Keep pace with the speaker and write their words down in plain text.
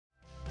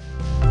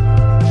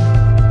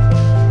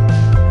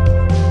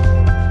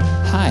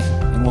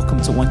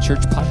to One Church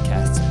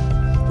Podcast.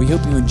 We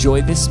hope you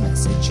enjoy this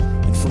message,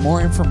 and for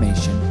more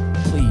information,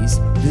 please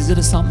visit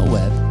us on the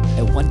web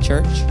at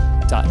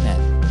onechurch.net. Well,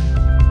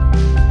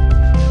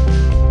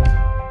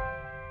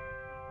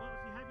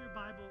 if you have your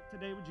Bible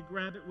today, would you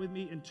grab it with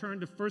me and turn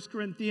to 1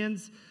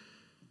 Corinthians?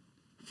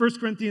 1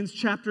 Corinthians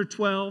chapter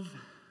 12.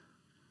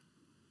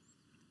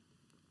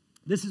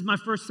 This is my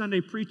first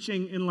Sunday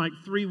preaching in like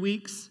 3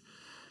 weeks,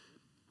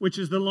 which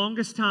is the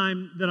longest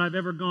time that I've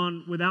ever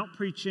gone without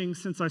preaching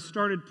since I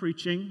started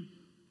preaching.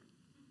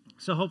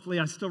 So hopefully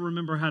I still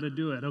remember how to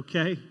do it,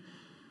 okay?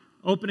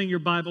 Opening your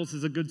Bibles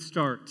is a good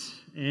start.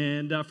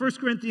 And 1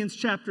 Corinthians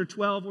chapter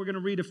 12, we're going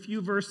to read a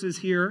few verses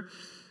here.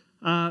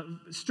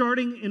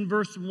 Starting in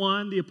verse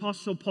 1, the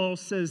Apostle Paul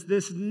says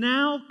this,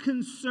 "Now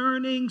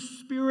concerning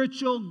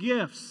spiritual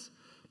gifts,"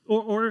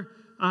 or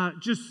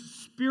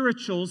just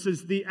spirituals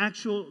is the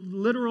actual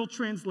literal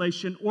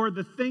translation, or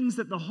the things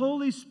that the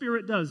Holy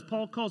Spirit does.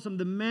 Paul calls them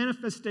the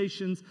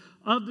manifestations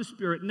of the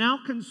Spirit. "Now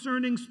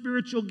concerning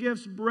spiritual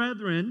gifts,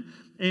 brethren,"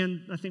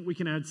 and I think we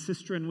can add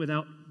sistren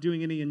without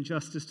doing any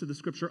injustice to the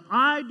Scripture,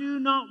 "I do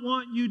not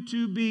want you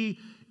to be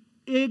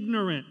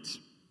ignorant.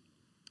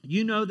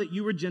 You know that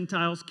you were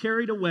Gentiles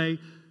carried away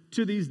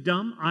to these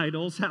dumb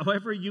idols,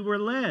 however you were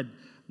led.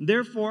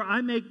 Therefore,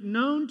 I make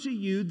known to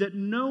you that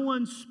no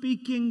one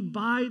speaking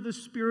by the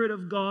Spirit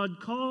of God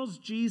calls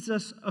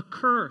Jesus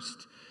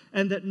accursed,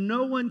 and that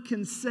no one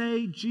can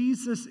say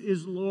Jesus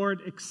is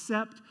Lord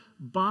except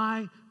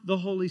by the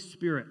Holy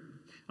Spirit."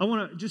 I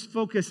want to just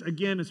focus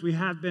again, as we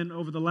have been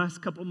over the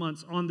last couple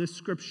months, on this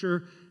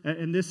scripture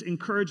and this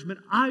encouragement.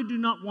 I do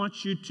not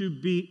want you to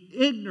be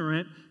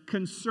ignorant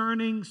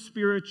concerning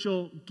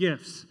spiritual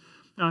gifts.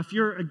 If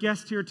you're a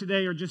guest here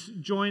today or just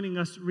joining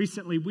us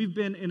recently, we've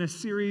been in a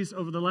series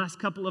over the last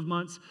couple of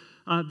months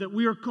that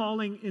we are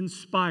calling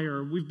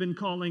Inspire. We've been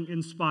calling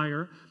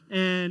Inspire.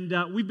 And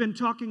we've been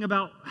talking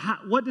about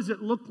what does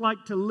it look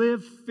like to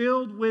live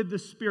filled with the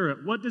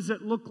Spirit? What does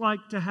it look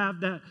like to have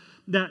that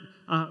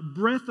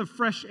breath of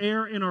fresh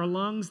air in our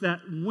lungs,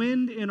 that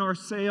wind in our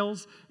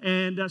sails,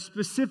 and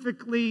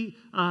specifically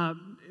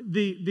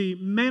the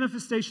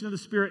manifestation of the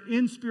Spirit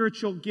in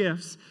spiritual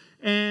gifts.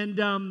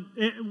 And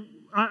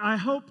I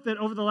hope that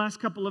over the last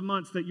couple of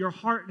months that your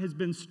heart has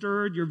been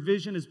stirred, your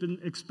vision has been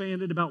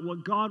expanded about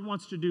what God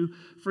wants to do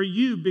for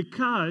you,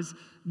 because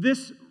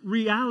this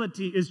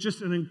reality is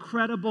just an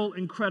incredible,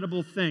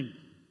 incredible thing.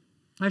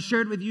 I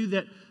shared with you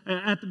that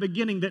at the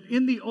beginning that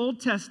in the Old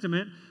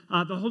Testament,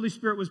 the Holy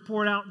Spirit was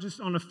poured out just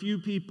on a few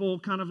people,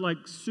 kind of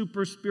like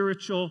super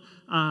spiritual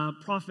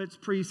prophets,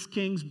 priests,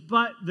 kings.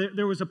 But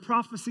there was a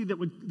prophecy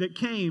that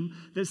came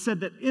that said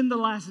that in the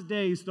last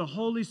days, the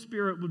Holy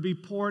Spirit would be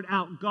poured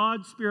out.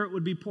 God's Spirit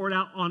would be poured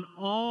out on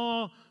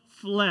all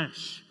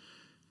flesh.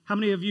 How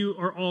many of you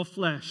are all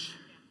flesh?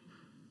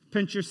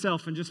 Pinch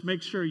yourself and just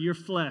make sure you're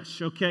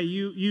flesh, okay?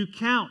 You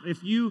count.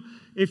 If you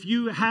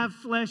have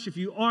flesh, if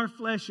you are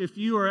flesh, if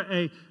you are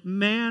a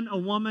man, a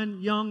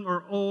woman, young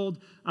or old,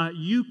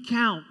 you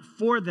count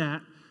for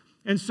that.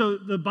 And so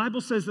the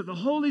Bible says that the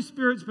Holy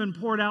Spirit's been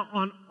poured out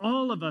on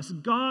all of us.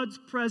 God's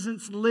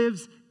presence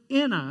lives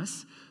in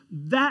us.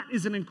 That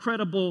is an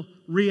incredible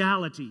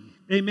reality.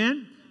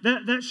 Amen?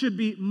 That should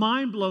be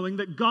mind-blowing,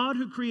 that God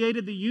who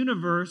created the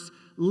universe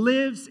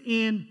lives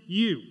in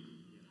you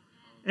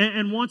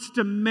and wants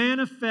to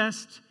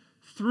manifest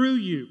through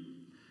you.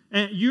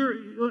 And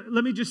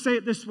let me just say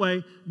it this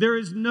way: there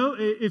is no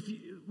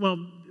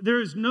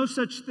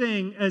such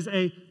thing as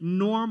a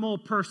normal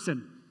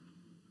person.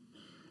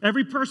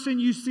 Every person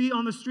you see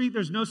on the street,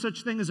 there's no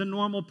such thing as a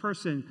normal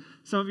person.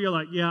 Some of you are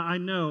like, "Yeah, I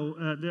know.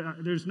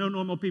 There's no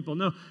normal people."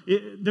 No,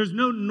 there's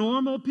no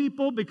normal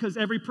people, because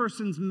every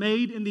person's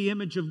made in the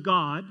image of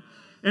God.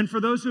 And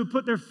for those who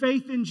put their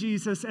faith in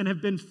Jesus and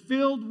have been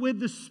filled with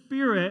the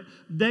Spirit,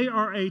 they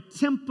are a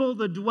temple,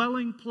 the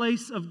dwelling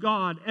place of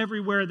God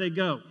everywhere they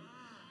go.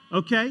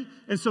 Okay?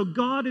 And so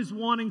God is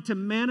wanting to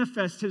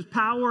manifest His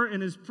power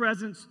and His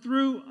presence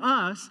through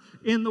us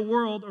in the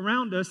world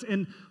around us.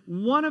 And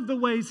one of the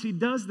ways He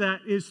does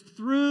that is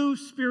through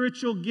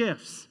spiritual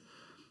gifts.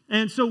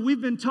 And so we've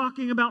been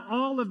talking about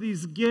all of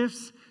these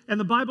gifts, and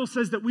the Bible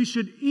says that we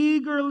should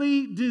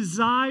eagerly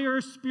desire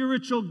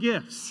spiritual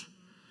gifts.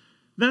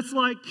 That's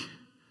like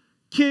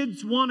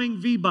kids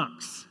wanting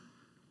V-Bucks.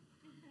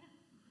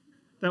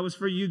 That was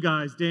for you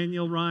guys,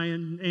 Daniel,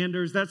 Ryan,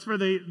 Anders. That's for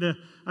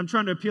I'm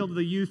trying to appeal to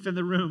the youth in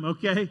the room,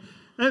 okay?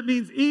 That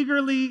means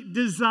eagerly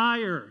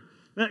desire.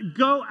 That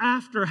go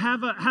after,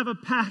 have a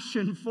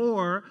passion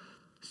for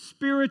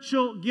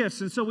spiritual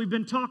gifts. And so we've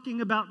been talking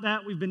about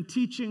that. We've been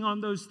teaching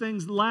on those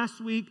things. Last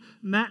week,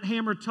 Matt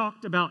Hammer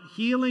talked about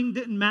healing.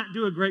 Didn't Matt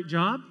do a great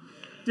job?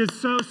 Did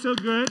so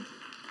good.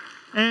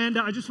 And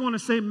I just want to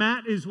say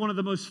Matt is one of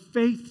the most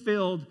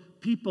faith-filled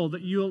people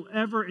that you'll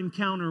ever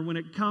encounter when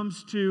it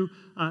comes to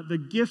the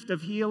gift of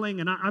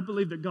healing. And I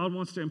believe that God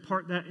wants to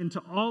impart that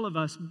into all of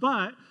us.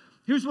 But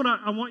here's what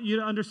I want you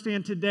to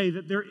understand today,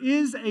 that there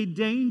is a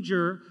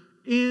danger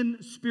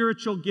in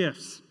spiritual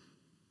gifts.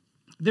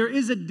 There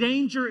is a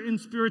danger in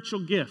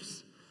spiritual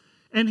gifts.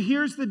 And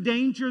here's the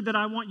danger that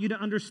I want you to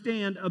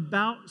understand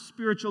about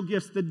spiritual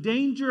gifts. The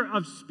danger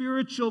of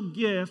spiritual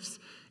gifts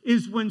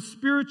is when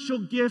spiritual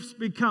gifts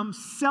become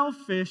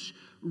selfish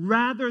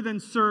rather than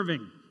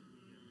serving.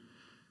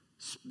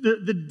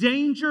 The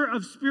danger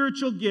of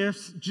spiritual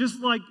gifts,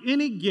 just like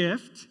any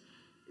gift,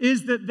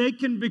 is that they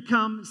can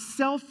become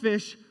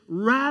selfish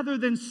rather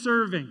than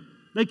serving.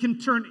 They can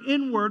turn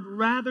inward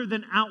rather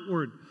than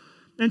outward.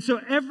 And so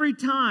every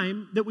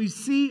time that we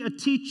see a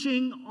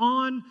teaching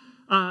on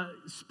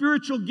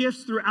spiritual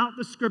gifts throughout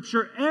the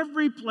Scripture,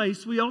 every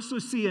place we also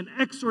see an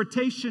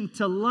exhortation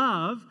to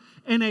love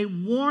and a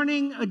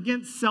warning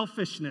against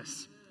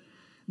selfishness.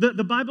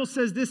 The Bible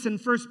says this in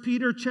 1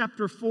 Peter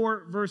chapter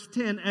 4, verse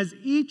 10, as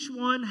each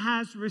one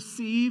has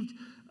received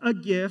a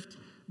gift,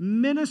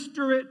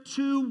 minister it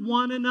to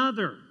one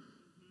another.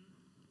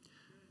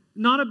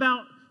 Not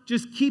about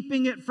just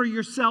keeping it for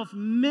yourself,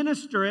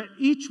 minister it.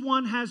 Each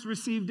one has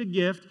received a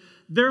gift.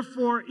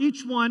 Therefore,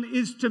 each one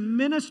is to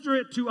minister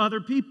it to other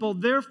people.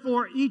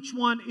 Therefore, each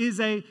one is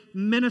a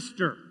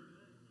minister.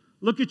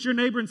 Look at your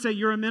neighbor and say,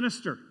 you're a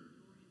minister.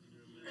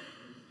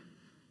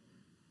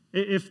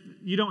 If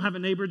you don't have a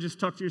neighbor, just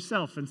talk to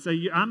yourself and say,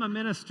 I'm a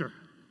minister.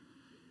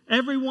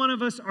 Every one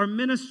of us are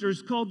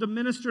ministers called to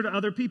minister to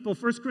other people.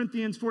 1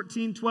 Corinthians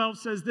 14:12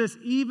 says this,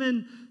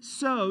 even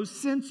so,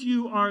 since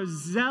you are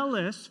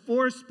zealous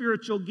for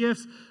spiritual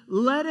gifts,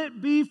 let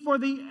it be for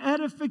the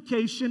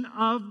edification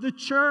of the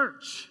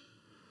church.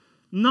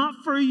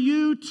 Not for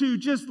you to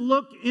just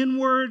look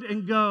inward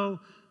and go,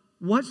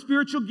 what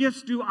spiritual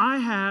gifts do I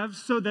have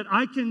so that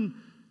I can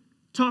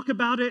talk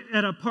about it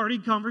at a party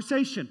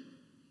conversation?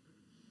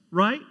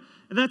 Right?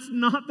 That's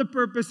not the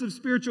purpose of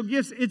spiritual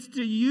gifts. It's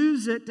to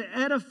use it to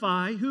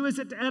edify. Who is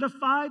it to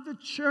edify? The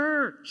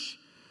church.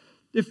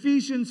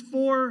 Ephesians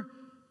 4,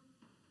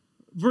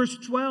 verse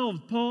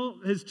 12, Paul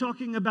is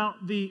talking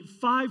about the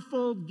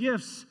fivefold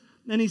gifts.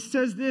 And he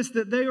says this,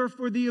 that they are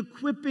for the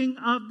equipping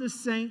of the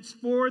saints,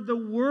 for the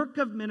work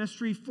of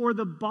ministry, for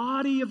the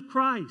body of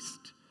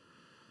Christ.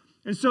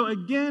 And so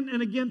again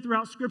and again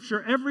throughout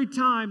Scripture, every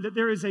time that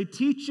there is a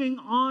teaching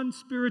on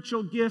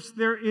spiritual gifts,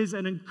 there is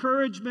an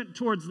encouragement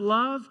towards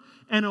love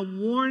and a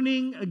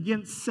warning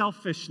against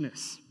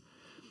selfishness.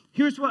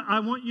 Here's what I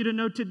want you to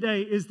know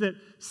today is that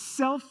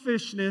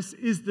selfishness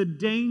is the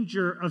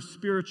danger of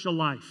spiritual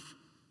life.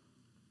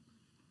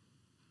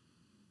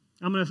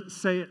 I'm going to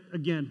say it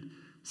again.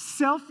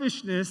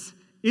 Selfishness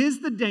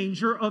is the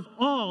danger of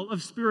all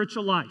of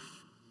spiritual life.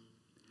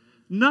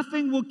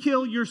 Nothing will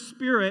kill your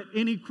spirit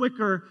any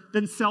quicker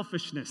than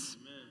selfishness.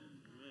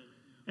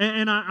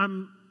 Amen. And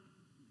I'm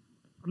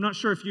not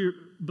sure if you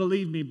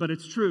believe me, but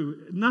it's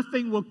true.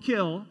 Nothing will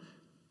kill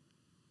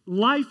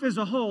life as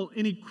a whole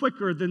any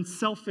quicker than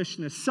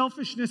selfishness.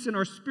 Selfishness in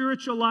our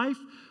spiritual life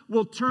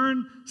will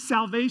turn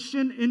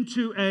salvation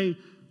into a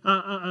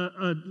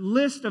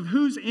list of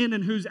who's in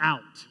and who's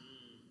out.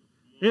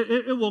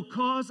 It will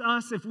cause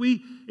us, if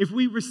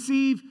we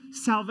receive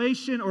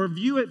salvation or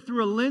view it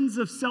through a lens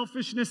of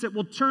selfishness, it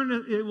will turn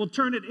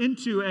it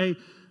into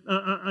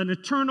an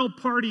eternal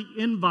party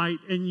invite,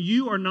 and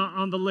you are not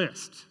on the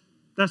list.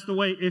 That's the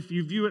way if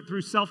you view it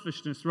through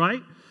selfishness,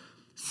 right?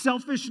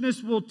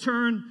 Selfishness will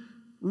turn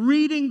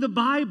reading the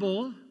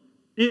Bible,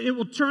 it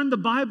will turn the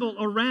Bible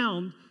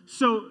around.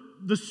 So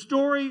the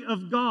story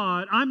of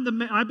God,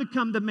 I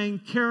become the main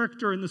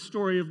character in the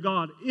story of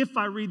God if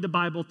I read the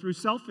Bible through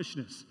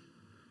selfishness.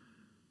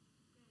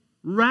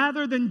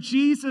 Rather than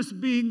Jesus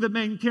being the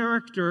main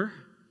character,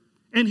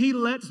 and he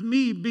lets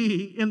me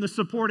be in the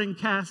supporting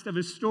cast of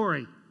his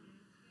story.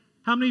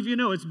 How many of you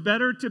know it's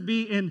better to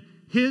be in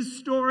his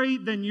story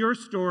than your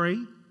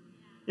story?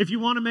 If you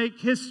want to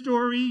make his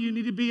story, you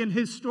need to be in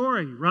his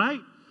story, right?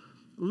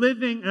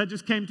 Living, that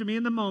just came to me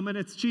in the moment.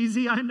 It's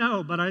cheesy, I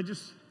know, but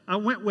I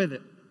went with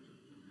it.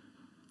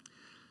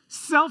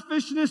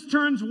 Selfishness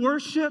turns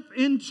worship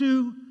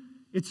into,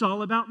 it's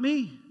all about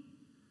me.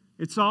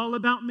 It's all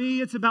about me.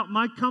 It's about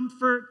my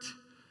comfort.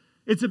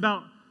 It's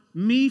about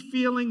me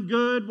feeling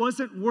good.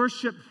 Wasn't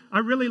worship, I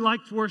really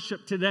liked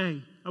worship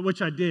today,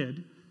 which I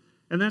did.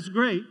 And that's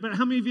great. But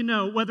how many of you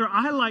know whether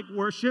I like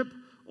worship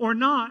or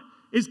not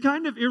is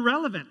kind of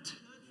irrelevant?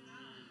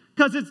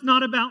 Because it's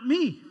not about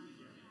me.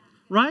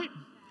 Right?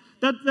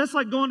 That's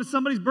like going to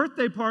somebody's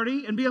birthday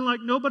party and being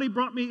like, nobody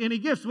brought me any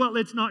gifts. Well,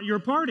 it's not your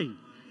party.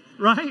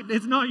 Right?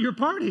 It's not your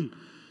party.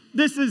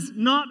 This is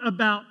not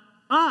about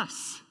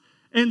us.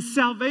 And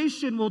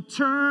salvation will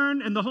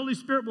turn, and the Holy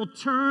Spirit will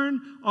turn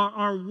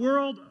our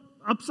world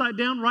upside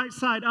down, right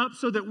side up,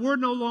 so that we're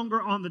no longer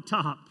on the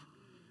top.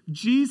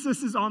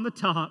 Jesus is on the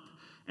top,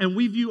 and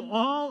we view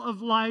all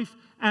of life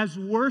as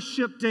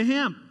worship to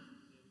him.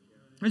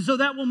 And so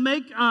that will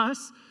make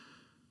us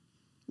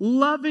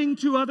loving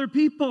to other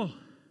people.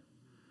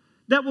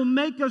 That will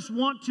make us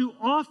want to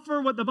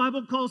offer what the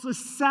Bible calls a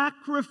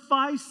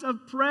sacrifice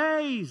of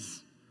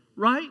praise,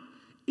 right?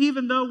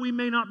 Even though we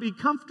may not be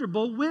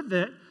comfortable with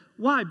it.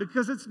 Why?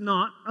 Because it's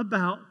not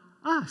about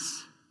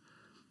us.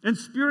 And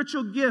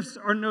spiritual gifts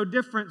are no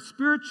different.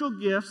 Spiritual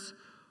gifts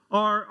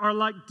are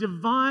like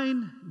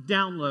divine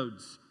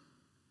downloads.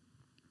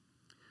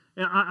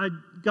 And I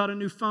got a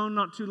new phone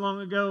not too long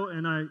ago,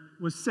 and I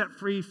was set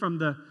free from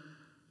the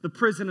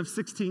prison of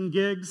 16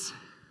 gigs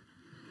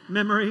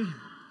memory.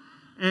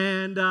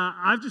 And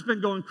I've just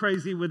been going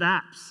crazy with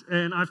apps.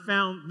 And I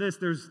found this.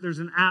 There's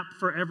an app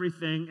for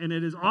everything, and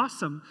it is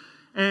awesome.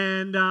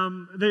 And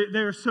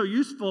they're so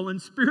useful.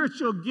 And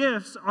spiritual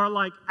gifts are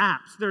like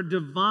apps. They're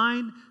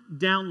divine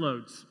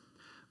downloads.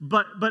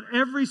 But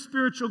every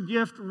spiritual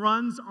gift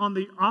runs on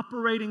the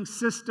operating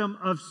system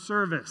of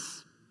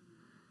service.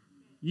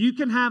 You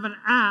can have an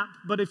app,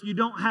 but if you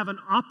don't have an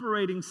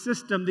operating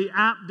system, the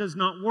app does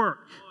not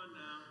work.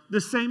 The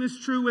same is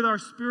true with our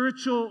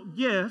spiritual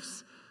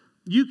gifts.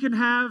 You can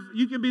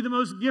be the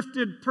most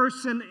gifted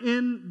person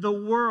in the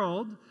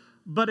world,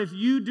 but if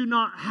you do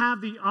not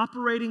have the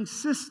operating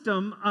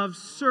system of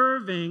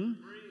serving,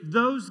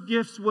 those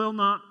gifts will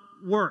not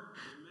work.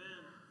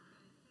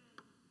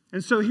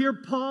 And so here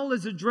Paul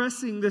is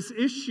addressing this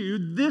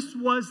issue. This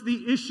was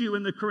the issue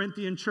in the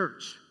Corinthian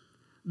church.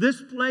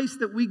 This place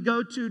that we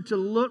go to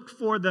look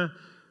for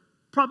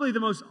probably the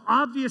most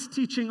obvious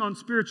teaching on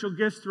spiritual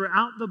gifts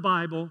throughout the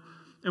Bible.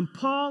 And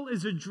Paul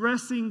is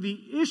addressing the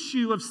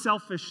issue of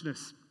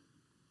selfishness.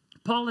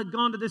 Paul had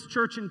gone to this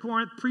church in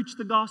Corinth, preached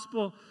the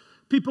gospel.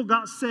 People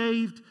got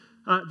saved.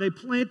 They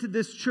planted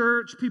this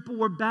church. People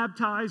were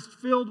baptized,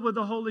 filled with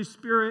the Holy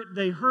Spirit.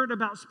 They heard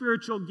about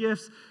spiritual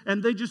gifts,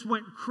 and they just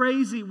went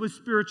crazy with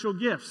spiritual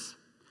gifts.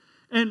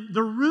 And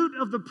the root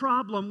of the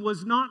problem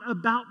was not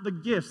about the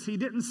gifts. He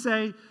didn't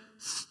say,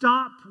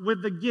 stop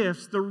with the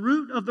gifts. The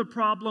root of the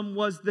problem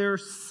was their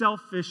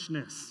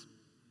selfishness.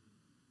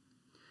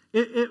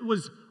 It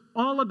was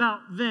all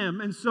about them.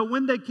 And so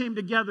when they came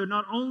together,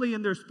 not only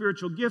in their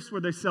spiritual gifts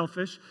were they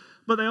selfish,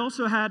 but they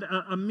also had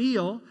a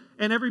meal,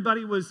 and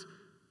everybody was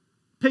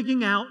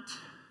pigging out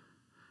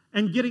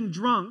and getting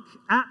drunk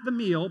at the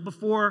meal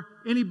before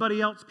anybody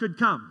else could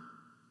come.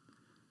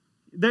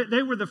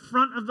 They were the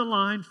front of the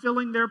line,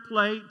 filling their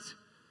plate,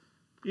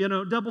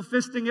 double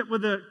fisting it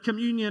with a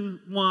communion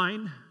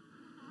wine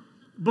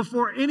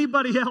before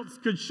anybody else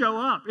could show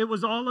up. It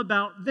was all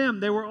about them.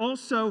 They were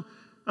also,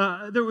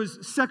 there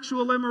was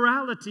sexual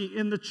immorality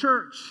in the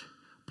church.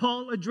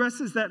 Paul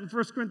addresses that in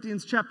 1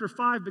 Corinthians chapter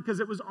 5 because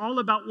it was all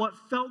about what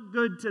felt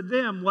good to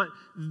them, what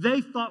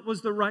they thought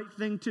was the right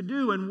thing to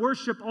do. And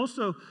worship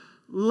also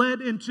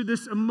led into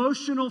this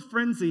emotional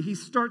frenzy. He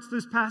starts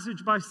this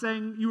passage by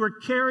saying, you were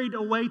carried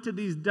away to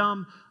these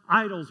dumb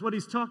idols. What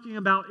he's talking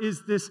about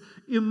is this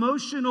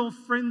emotional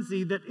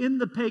frenzy that in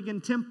the pagan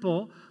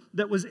temple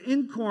that was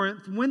in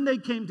Corinth, when they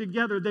came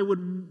together, they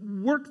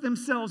would work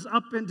themselves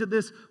up into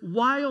this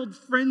wild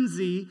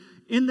frenzy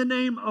in the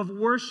name of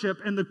worship.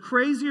 And the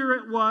crazier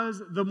it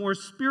was, the more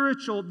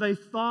spiritual they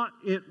thought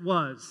it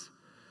was.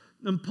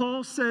 And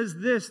Paul says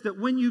this, that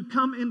when you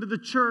come into the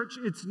church,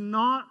 it's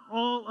not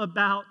all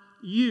about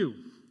you.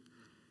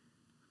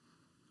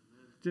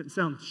 Didn't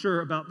sound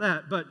sure about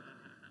that, but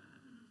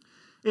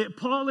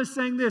Paul is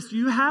saying this,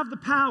 you have the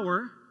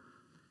power.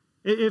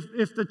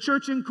 If the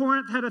church in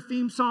Corinth had a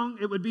theme song,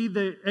 it would be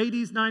the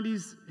 80s,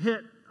 90s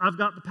hit, I've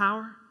Got the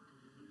Power.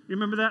 You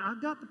remember that?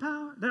 I've got the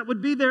power. That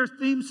would be their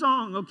theme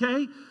song,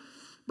 okay?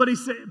 But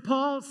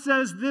Paul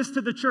says this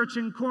to the church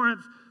in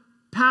Corinth,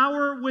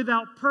 power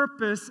without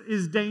purpose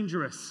is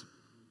dangerous.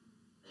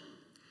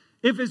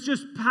 If it's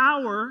just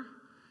power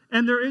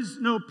and there is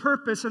no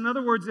purpose, in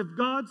other words, if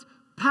God's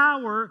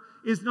power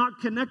is not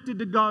connected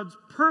to God's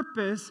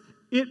purpose,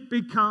 it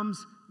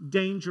becomes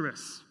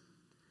dangerous.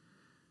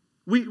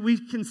 We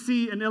can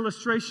see an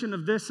illustration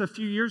of this a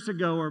few years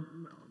ago, or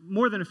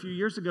more than a few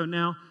years ago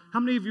now. How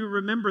many of you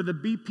remember the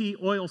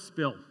BP oil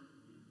spill?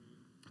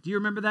 Do you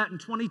remember that? In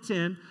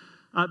 2010,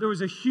 there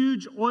was a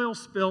huge oil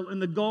spill in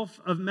the Gulf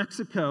of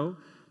Mexico,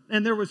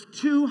 and there was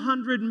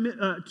 200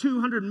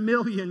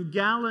 million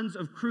gallons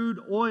of crude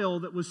oil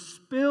that was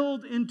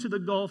spilled into the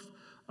Gulf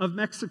of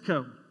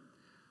Mexico.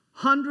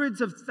 Hundreds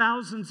of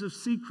thousands of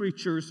sea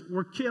creatures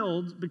were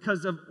killed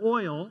because of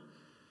oil.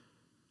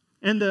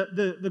 And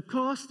the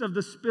cost of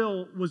the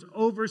spill was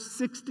over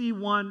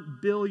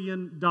 $61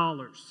 billion.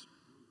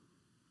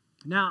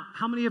 Now,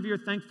 how many of you are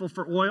thankful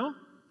for oil?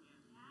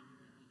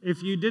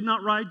 If you did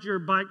not ride your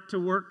bike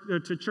to work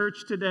to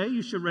church today,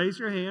 you should raise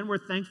your hand. We're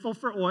thankful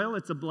for oil.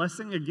 It's a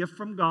blessing, a gift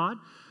from God.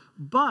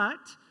 But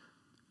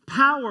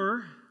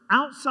power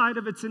outside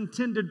of its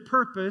intended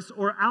purpose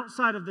or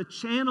outside of the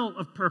channel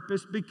of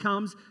purpose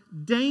becomes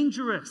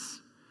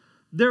dangerous.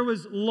 There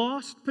was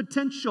lost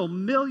potential.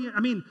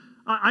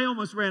 I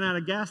almost ran out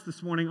of gas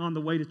this morning on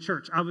the way to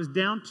church. I was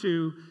down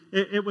to,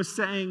 it was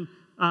saying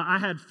I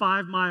had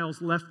 5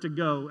 miles left to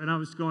go. And I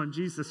was going,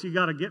 Jesus, you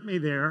got to get me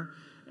there.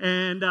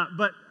 And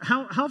but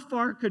how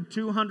far could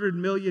 200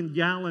 million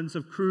gallons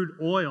of crude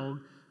oil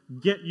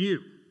get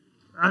you?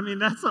 I mean,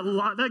 that's a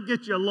lot. That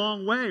gets you a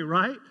long way,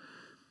 right?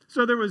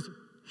 So there was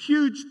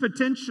huge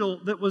potential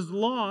that was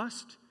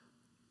lost,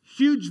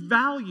 huge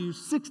value,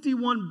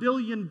 $61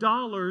 billion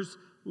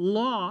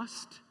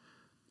lost,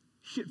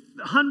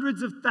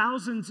 hundreds of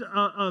thousands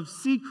of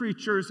sea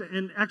creatures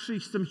and actually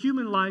some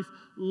human life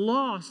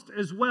lost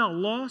as well.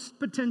 Lost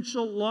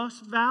potential,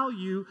 lost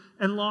value,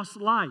 and lost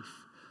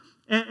life.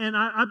 And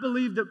I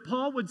believe that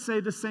Paul would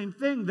say the same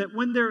thing, that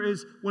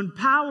when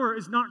power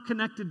is not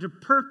connected to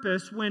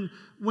purpose, when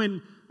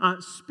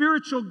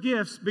spiritual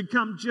gifts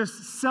become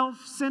just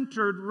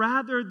self-centered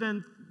rather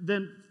than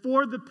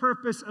for the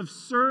purpose of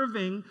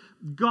serving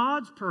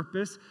God's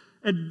purpose,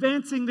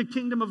 advancing the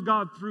kingdom of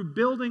God through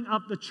building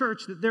up the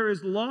church, that there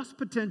is lost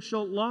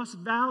potential, lost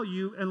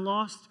value, and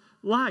lost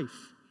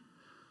life.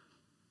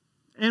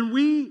 And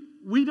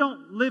we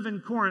don't live in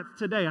Corinth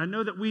today. I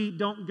know that we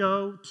don't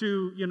go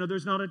to,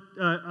 there's not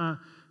a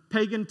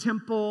pagan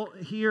temple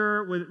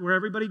here where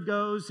everybody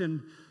goes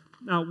and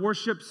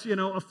worships,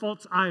 a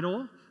false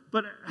idol.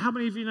 But how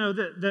many of you know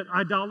that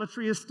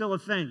idolatry is still a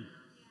thing?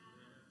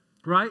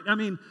 Right? I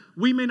mean,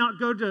 we may not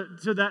go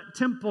to that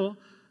temple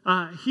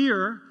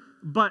here,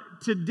 but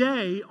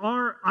today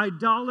our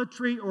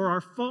idolatry or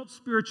our false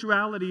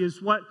spirituality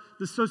is what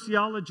the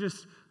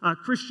sociologist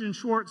Christian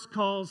Schwartz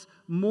calls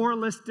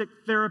moralistic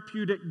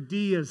therapeutic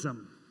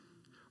deism.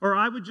 Or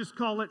I would just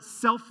call it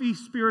selfie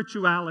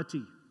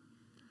spirituality.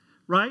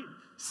 Right?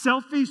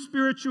 Selfie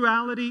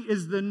spirituality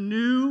is the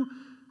new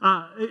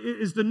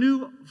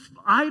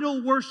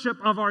idol worship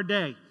of our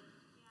day,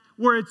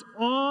 where it's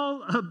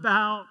all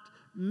about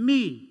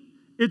me.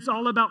 It's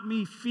all about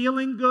me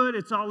feeling good.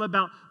 It's all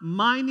about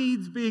my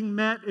needs being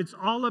met. It's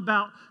all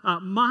about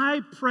my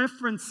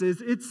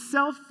preferences. It's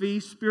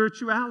selfie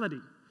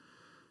spirituality.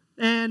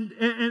 And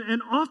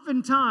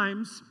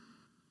oftentimes,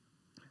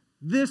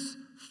 this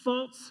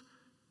false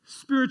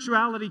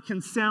spirituality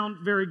can sound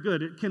very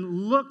good. It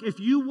can look, if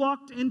you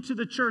walked into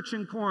the church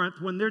in Corinth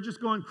when they're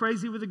just going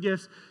crazy with the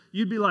gifts,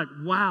 you'd be like,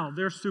 wow,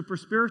 they're super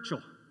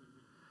spiritual.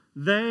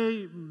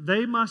 They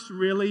must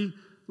really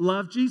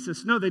love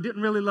Jesus. No, they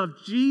didn't really love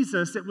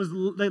Jesus. It was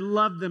they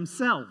loved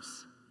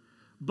themselves.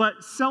 But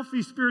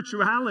selfie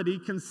spirituality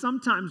can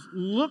sometimes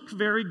look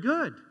very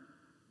good,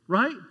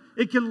 right?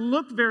 It can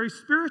look very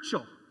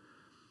spiritual.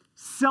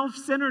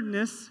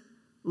 Self-centeredness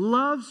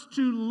loves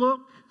to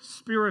look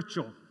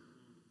spiritual.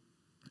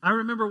 I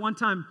remember one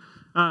time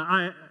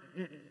I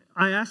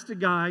asked a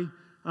guy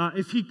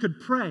if he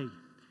could pray.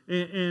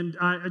 And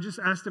I just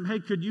asked him, hey,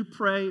 could you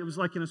pray? It was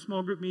like in a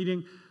small group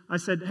meeting. I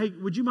said, hey,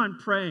 would you mind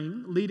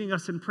praying, leading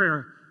us in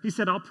prayer? He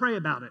said, I'll pray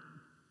about it.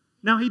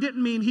 Now, he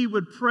didn't mean he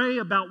would pray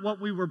about what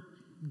we were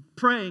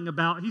praying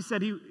about. He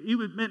said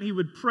meant he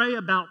would pray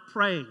about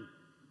praying.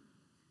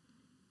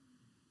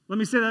 Let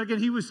me say that again.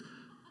 He was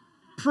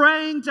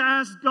praying to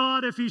ask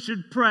God if he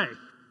should pray,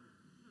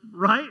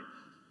 right?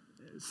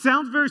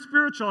 Sounds very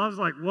spiritual. I was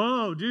like,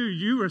 whoa,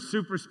 dude, you are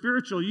super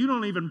spiritual. You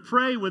don't even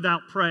pray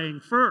without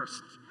praying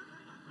first.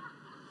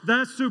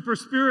 That's super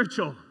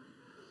spiritual.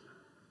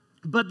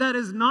 But that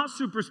is not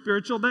super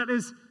spiritual. That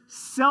is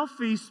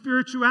selfie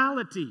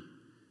spirituality.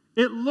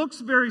 It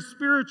looks very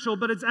spiritual,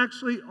 but it's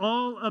actually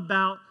all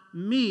about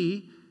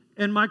me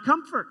and my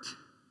comfort.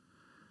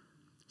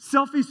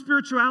 Selfie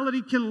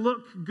spirituality can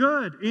look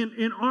good.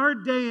 In our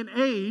day and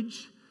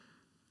age,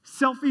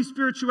 selfie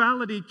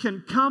spirituality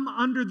can come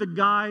under the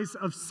guise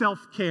of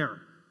self-care.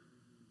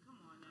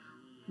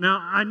 Now,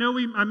 I know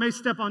I may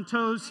step on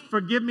toes.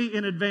 Forgive me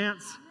in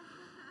advance.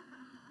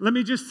 Let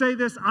me just say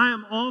this. I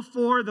am all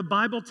for, the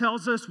Bible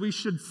tells us we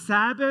should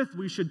Sabbath,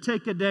 we should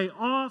take a day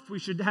off, we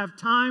should have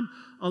time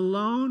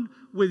alone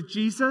with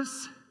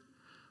Jesus.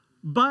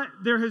 But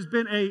there has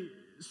been a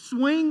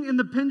swing in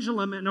the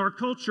pendulum in our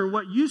culture.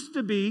 What used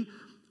to be,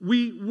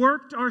 we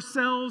worked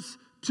ourselves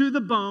to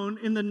the bone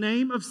in the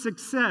name of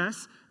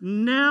success.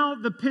 Now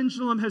the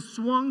pendulum has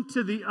swung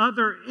to the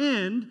other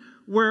end,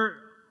 where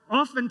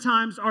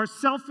oftentimes our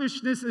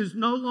selfishness is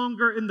no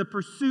longer in the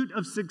pursuit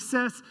of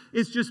success.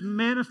 It's just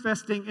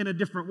manifesting in a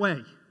different way.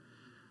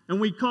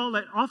 And we call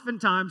it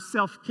oftentimes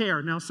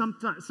self-care. Now, some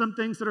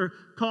things that are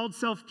called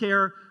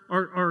self-care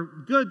are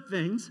good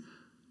things,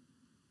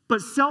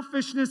 but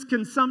selfishness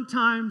can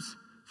sometimes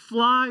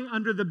fly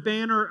under the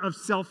banner of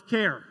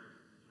self-care.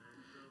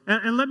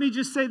 And let me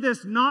just say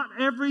this, not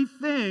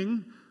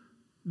everything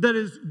that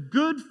is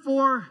good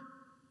for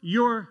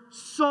your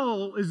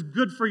soul is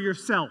good for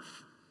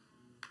yourself.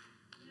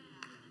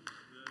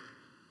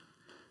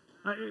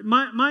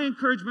 My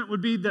encouragement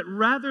would be that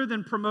rather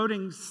than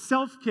promoting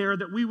self-care,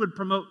 that we would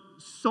promote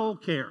soul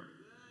care.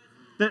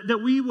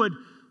 That we would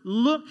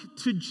look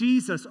to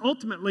Jesus.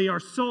 Ultimately, our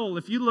soul,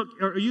 if you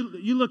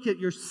look at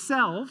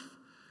yourself,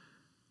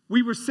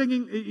 we were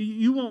singing,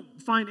 you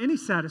won't find any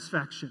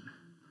satisfaction.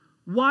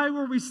 Why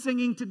were we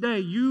singing today?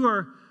 You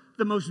are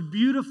the most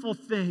beautiful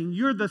thing.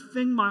 You're the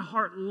thing my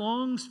heart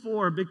longs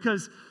for,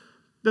 because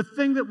the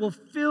thing that will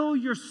fill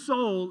your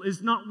soul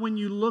is not when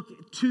you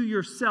look to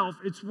yourself,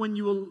 it's when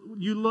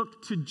you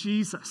look to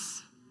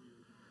Jesus.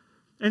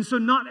 And so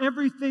not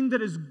everything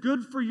that is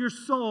good for your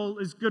soul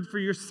is good for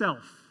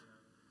yourself.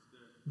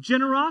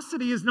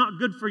 Generosity is not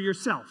good for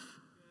yourself,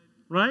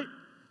 right?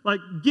 Like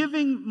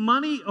giving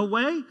money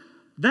away,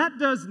 that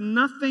does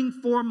nothing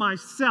for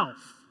myself,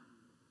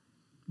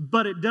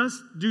 but it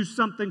does do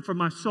something for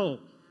my soul.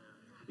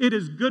 It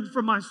is good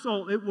for my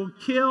soul. It will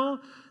kill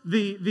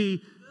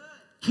the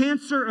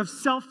cancer of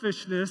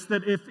selfishness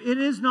that, if it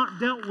is not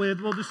dealt with,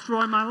 will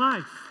destroy my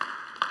life.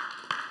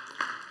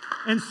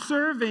 And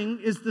serving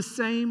is the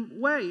same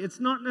way. It's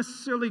not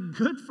necessarily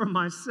good for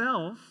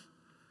myself.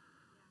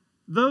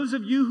 Those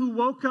of you who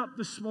woke up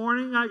this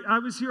morning, I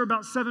was here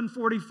about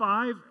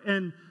 7:45,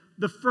 and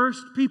the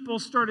first people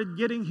started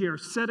getting here,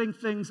 setting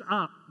things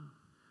up.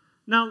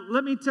 Now,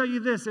 let me tell you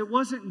this. It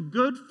wasn't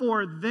good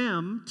for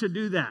them to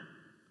do that.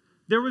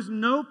 There was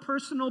no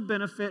personal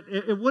benefit.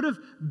 It would have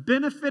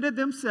benefited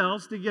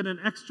themselves to get an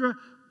extra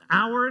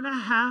hour and a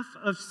half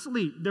of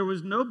sleep. There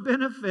was no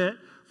benefit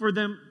for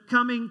them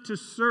coming to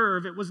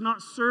serve. It was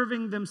not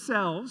serving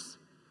themselves.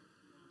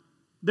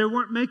 They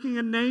weren't making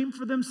a name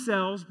for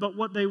themselves, but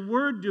what they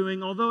were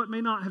doing, although it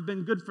may not have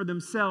been good for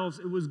themselves,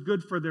 it was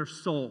good for their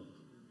soul.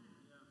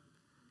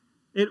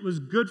 It was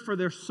good for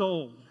their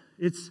soul.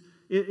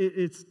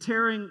 It's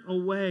tearing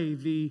away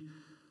the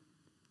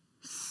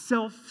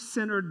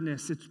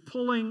self-centeredness. It's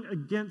pulling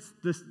against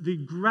the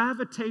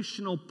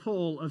gravitational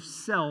pull of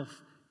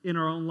self in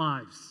our own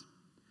lives.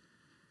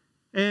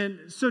 And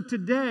so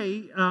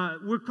today,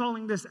 we're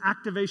calling this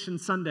Activation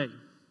Sunday.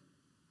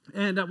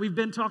 And we've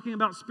been talking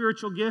about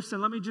spiritual gifts.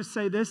 And let me just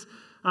say this.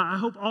 I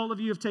hope all of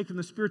you have taken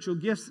the spiritual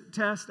gifts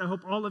test. I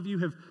hope all of you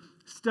have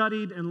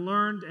studied and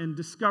learned and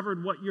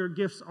discovered what your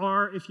gifts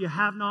are. If you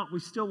have not, we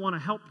still want to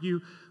help you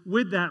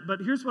with that. But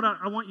here's what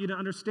I want you to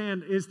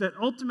understand is that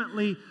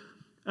ultimately,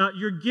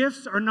 your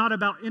gifts are not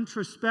about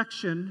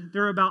introspection.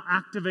 They're about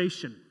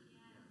activation.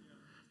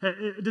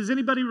 Does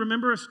anybody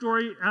remember a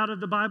story out of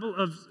the Bible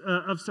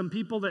of some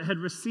people that had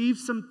received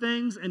some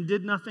things and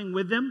did nothing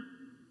with them?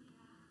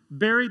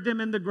 Buried them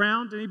in the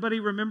ground? Anybody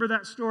remember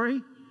that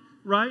story?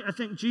 Right? I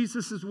think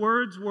Jesus'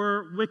 words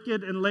were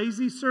wicked and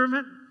lazy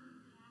servant.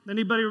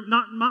 Anybody?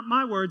 Not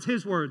my words,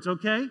 his words,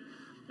 okay?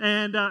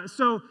 And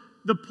so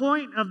the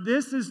point of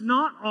this is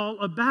not all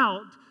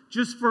about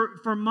just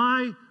for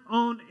my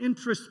own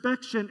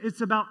introspection.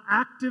 It's about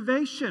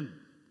activation.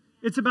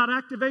 It's about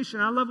activation.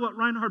 I love what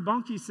Reinhard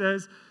Bonnke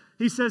says.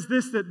 He says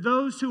this, that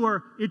those who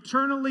are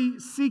eternally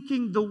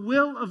seeking the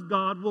will of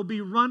God will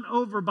be run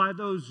over by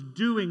those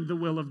doing the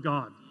will of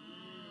God.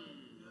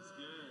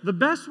 The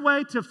best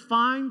way to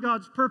find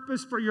God's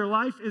purpose for your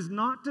life is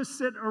not to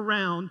sit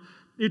around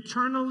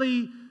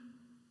eternally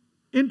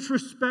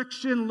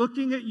introspection,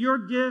 looking at your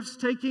gifts,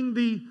 taking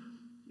the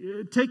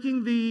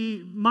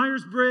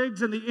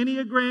Myers-Briggs and the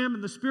Enneagram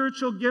and the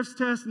spiritual gifts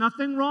test.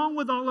 Nothing wrong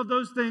with all of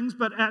those things,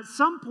 but at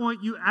some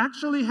point you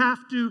actually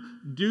have to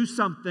do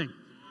something,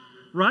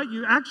 right?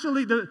 You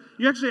actually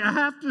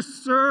have to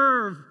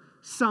serve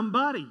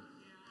somebody.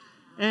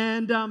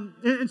 And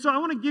so I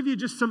want to give you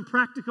just some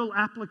practical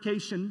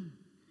application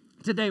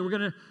today. We're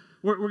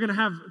gonna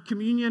have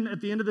communion at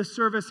the end of this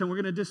service, and we're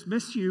gonna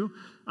dismiss you.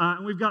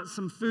 And we've got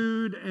some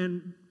food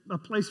and a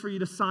place for you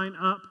to sign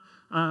up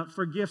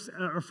for gifts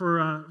or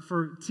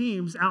for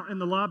teams out in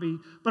the lobby.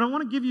 But I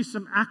want to give you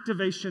some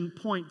activation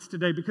points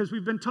today, because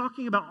we've been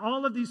talking about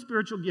all of these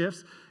spiritual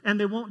gifts, and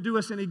they won't do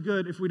us any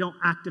good if we don't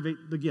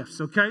activate the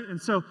gifts. Okay?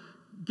 And so,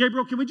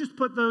 Gabriel, can we just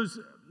put those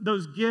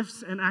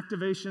gifts and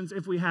activations,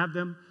 if we have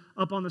them,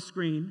 up on the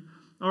screen?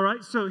 All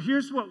right, so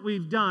here's what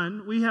we've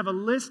done. We have a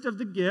list of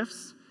the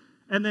gifts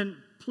and then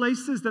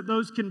places that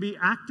those can be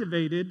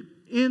activated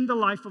in the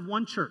life of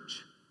one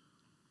church.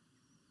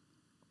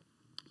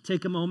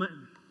 Take a moment,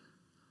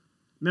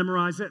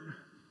 memorize it,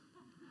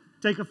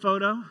 take a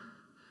photo.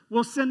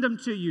 We'll send them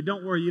to you.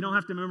 Don't worry, you don't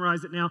have to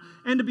memorize it now.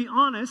 And to be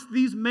honest,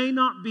 these may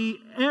not be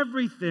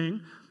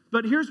everything,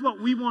 but here's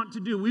what we want to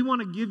do. We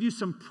want to give you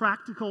some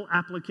practical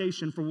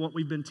application for what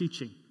we've been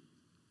teaching.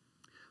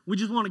 We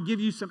just want to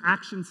give you some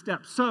action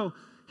steps. So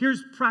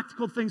here's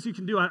practical things you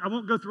can do. I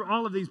won't go through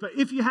all of these, but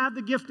if you have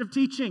the gift of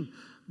teaching,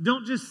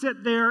 don't just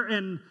sit there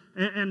and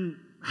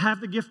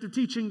have the gift of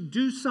teaching.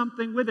 Do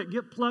something with it.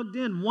 Get plugged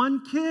in.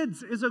 One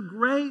Kids is a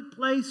great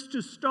place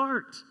to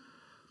start.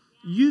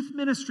 Youth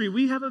ministry.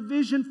 We have a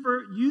vision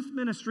for youth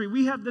ministry.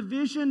 We have the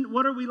vision.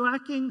 What are we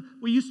lacking?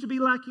 We used to be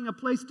lacking a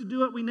place to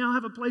do it. We now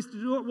have a place to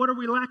do it. What are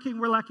we lacking?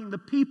 We're lacking the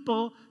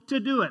people to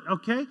do it,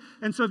 okay?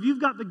 And so if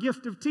you've got the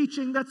gift of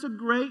teaching, that's a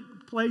great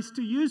place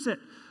to use it.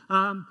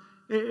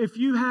 If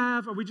you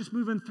have, are we just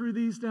moving through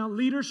these now?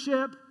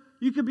 Leadership.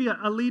 You could be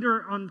a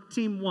leader on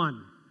team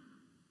 1.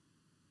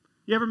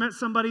 You ever met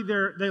somebody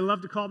they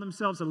love to call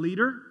themselves a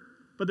leader,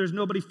 but there's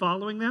nobody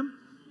following them?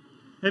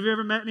 Have you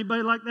ever met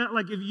anybody like that?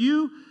 Like if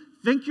you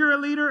think you're a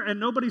leader and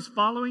nobody's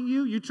following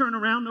you, you turn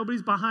around,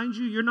 nobody's behind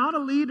you, you're not a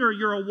leader,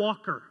 you're a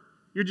walker.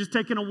 You're just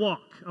taking a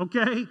walk,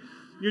 okay?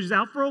 You're just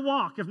out for a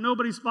walk if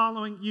nobody's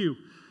following you.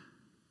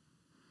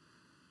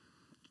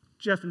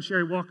 Jeff and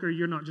Sherry Walker,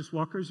 you're not just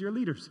walkers, you're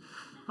leaders.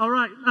 All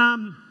right.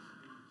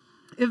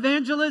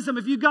 Evangelism.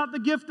 If you got the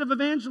gift of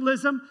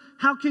evangelism,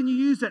 how can you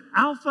use it?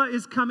 Alpha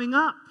is coming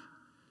up.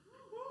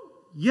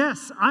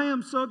 Yes, I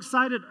am so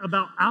excited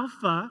about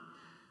Alpha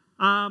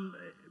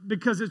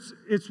because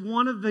it's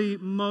one of the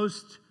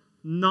most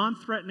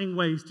non-threatening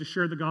ways to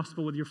share the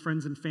gospel with your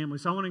friends and family.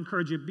 So I want to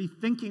encourage you to be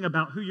thinking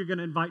about who you're going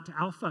to invite to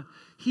Alpha.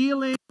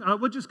 Healing,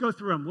 we'll just go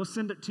through them. We'll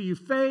send it to you.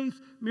 Faith,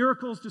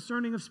 miracles,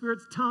 discerning of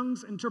spirits,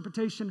 tongues,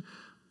 interpretation.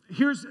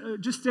 Here's,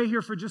 just stay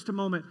here for just a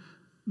moment.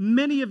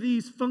 Many of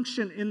these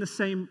function in the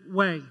same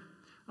way.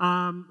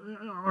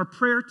 Our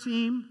prayer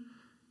team,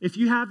 if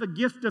you have a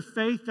gift of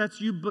faith, that's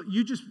you, but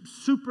you just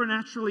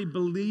supernaturally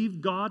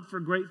believe God for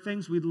great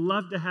things, we'd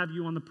love to have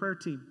you on the prayer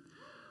team.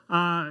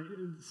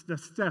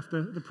 That's Steph,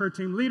 the prayer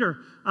team leader.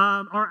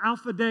 Our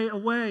Alpha Day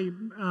Away,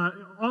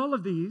 all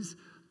of these,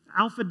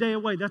 Alpha Day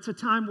Away, that's a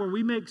time where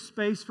we make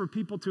space for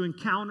people to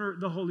encounter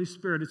the Holy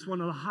Spirit. It's one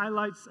of the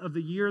highlights of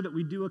the year that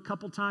we do a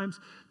couple times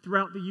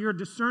throughout the year.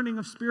 Discerning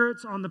of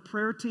spirits on the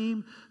prayer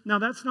team. Now,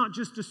 that's not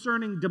just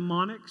discerning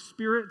demonic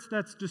spirits.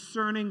 That's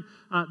discerning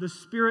the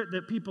spirit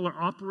that people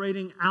are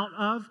operating out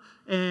of.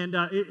 And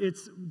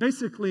it's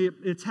basically,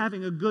 it's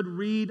having a good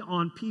read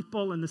on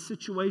people and the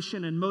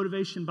situation and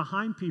motivation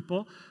behind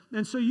people.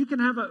 And so you can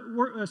have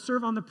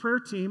serve on the prayer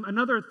team.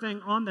 Another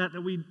thing on that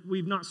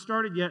we've not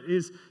started yet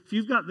is if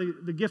you've got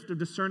the gift of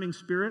discerning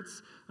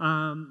spirits,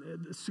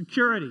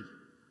 security.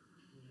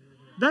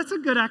 That's a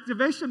good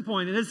activation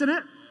point, isn't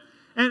it?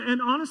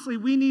 And honestly,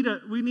 we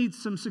need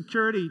some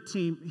security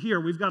team here.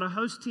 We've got a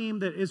host team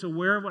that is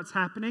aware of what's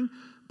happening,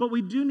 but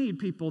we do need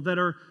people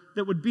that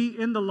would be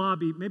in the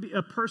lobby, maybe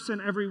a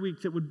person every week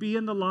that would be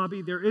in the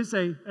lobby. There is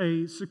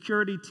a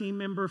security team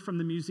member from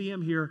the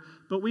museum here,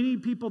 but we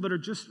need people that are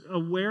just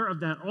aware of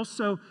that.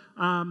 Also,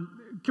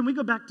 can we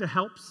go back to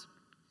helps?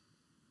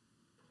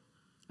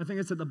 I think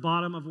it's at the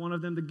bottom of one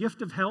of them. The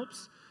gift of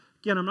helps.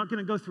 Again, I'm not going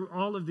to go through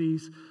all of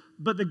these,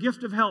 but the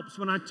gift of helps,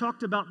 when I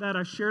talked about that,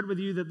 I shared with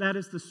you that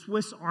is the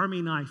Swiss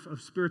Army knife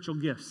of spiritual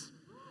gifts.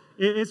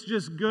 It's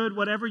just good,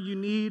 whatever you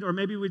need, or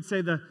maybe we'd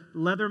say the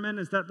Leatherman,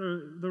 is that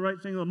the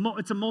right thing?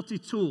 It's a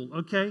multi-tool,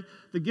 okay?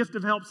 The gift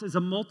of helps is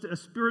a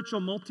spiritual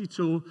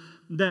multi-tool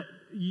that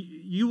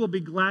you will be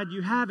glad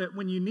you have it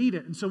when you need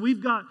it. And so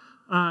we've got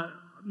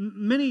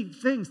many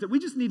things that we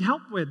just need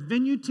help with.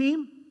 Venue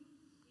team?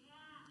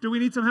 Do we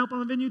need some help on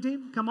the venue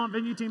team? Come on,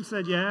 venue team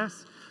said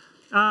yes.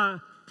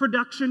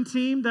 Production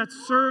team that's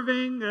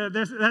serving.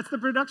 That's the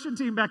production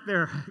team back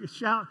there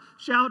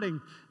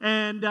shouting.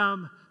 And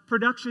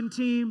production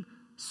team,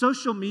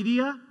 social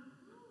media.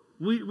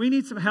 We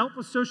need some help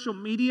with social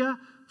media,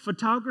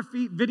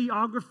 photography,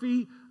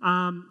 videography.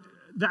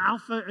 The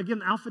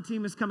Alpha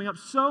team is coming up.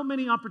 So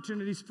many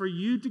opportunities for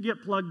you to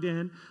get plugged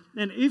in.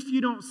 And if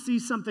you don't see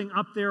something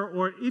up there,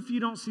 or if you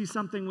don't see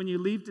something when you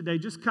leave today,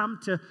 just come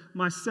to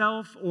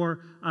myself or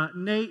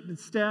Nate and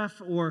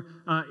Steph or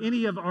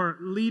any of our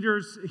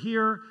leaders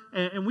here,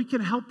 and we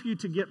can help you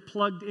to get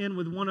plugged in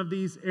with one of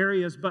these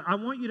areas. But I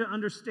want you to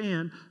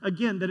understand,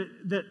 again,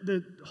 that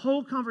the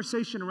whole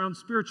conversation around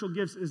spiritual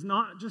gifts is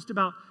not just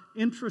about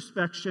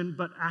introspection,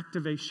 but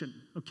activation.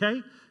 Okay?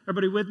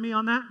 Everybody with me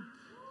on that?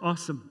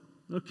 Awesome.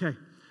 Okay,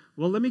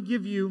 well, let me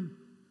give you,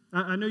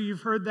 I know you've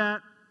heard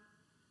that,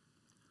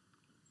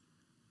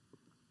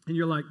 and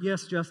you're like,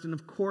 yes, Justin,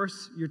 of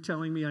course you're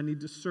telling me I need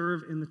to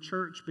serve in the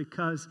church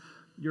because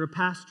you're a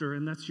pastor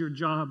and that's your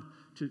job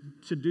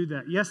to do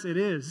that. Yes, it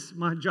is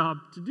my job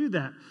to do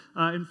that.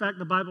 In fact,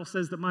 the Bible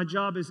says that my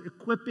job is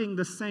equipping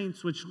the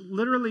saints, which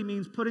literally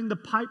means putting the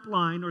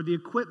pipeline or the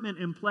equipment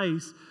in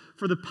place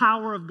for the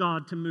power of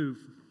God to move.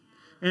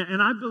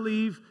 And I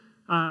believe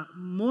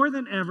more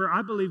than ever,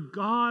 I believe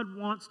God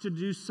wants to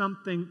do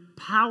something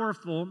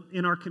powerful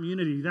in our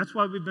community. That's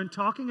why we've been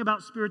talking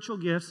about spiritual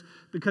gifts,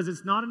 because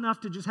it's not enough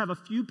to just have a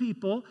few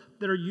people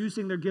that are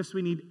using their gifts.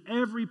 We need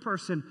every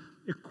person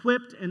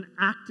equipped and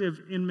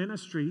active in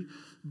ministry.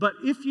 But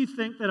if you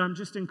think that I'm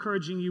just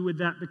encouraging you with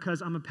that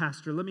because I'm a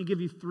pastor, let me give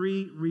you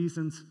 3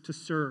 reasons to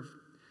serve.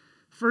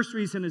 First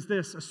reason is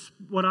this,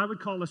 what I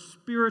would call a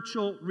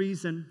spiritual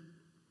reason,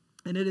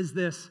 and it is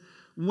this: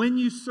 when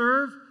you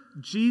serve,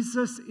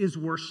 Jesus is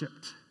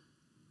worshiped.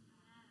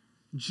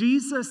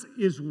 Jesus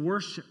is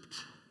worshiped.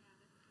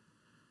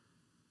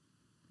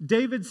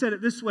 David said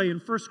it this way in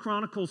 1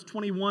 Chronicles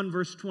 21,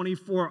 verse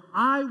 24,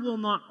 I will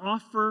not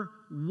offer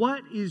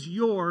what is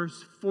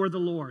yours for the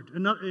Lord.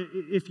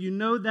 If you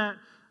know that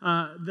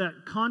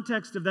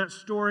context of that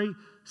story,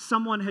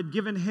 someone had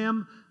given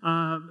him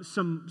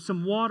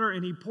some water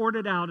and he poured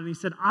it out and he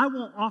said, I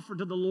won't offer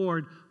to the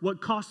Lord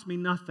what costs me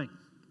nothing.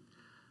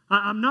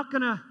 I'm not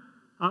going to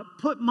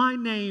put my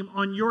name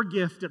on your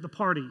gift at the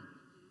party.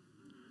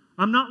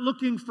 I'm not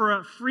looking for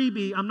a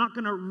freebie. I'm not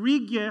going to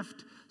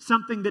re-gift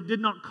something that did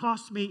not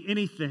cost me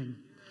anything.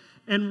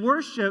 And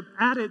worship,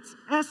 at its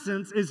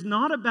essence, is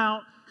not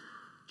about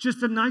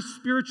just a nice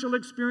spiritual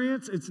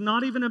experience. It's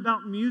not even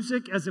about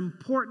music, as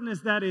important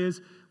as that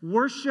is.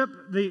 Worship,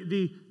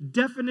 the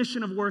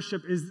definition of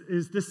worship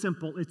is this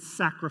simple. It's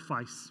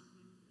sacrifice.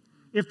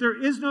 If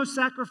there is no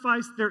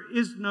sacrifice, there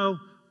is no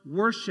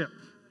worship.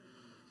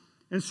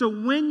 And so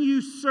when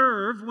you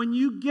serve, when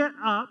you get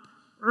up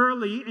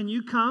early and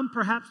you come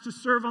perhaps to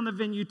serve on the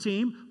venue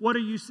team, what are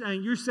you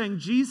saying? You're saying,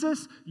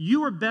 Jesus,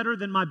 you are better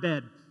than my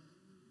bed.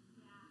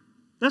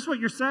 That's what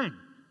you're saying.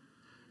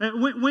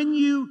 When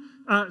you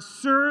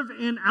serve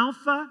in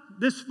Alpha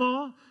this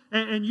fall,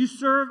 and you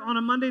serve on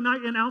a Monday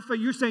night in Alpha,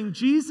 you're saying,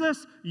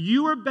 Jesus,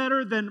 you are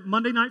better than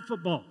Monday Night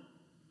Football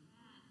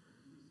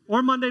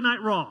or Monday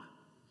Night Raw.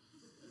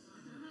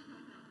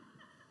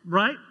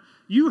 Right?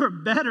 You are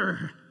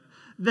better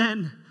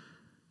than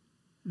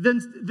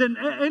than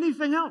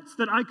anything else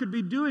that I could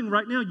be doing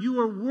right now. You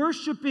are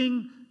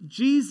worshiping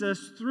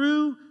Jesus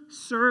through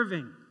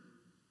serving.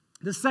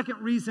 The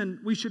second reason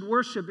we should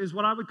worship is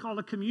what I would call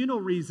a communal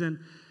reason,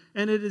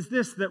 and it is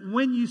this, that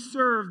when you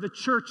serve, the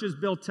church is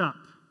built up.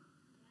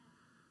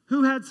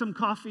 Who had some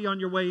coffee on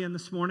your way in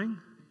this morning?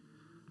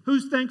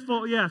 Who's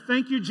thankful? Yeah,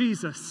 thank you,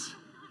 Jesus.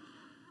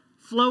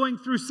 Flowing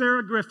through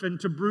Sarah Griffin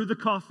to brew the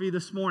coffee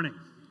this morning.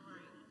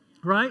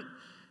 Right?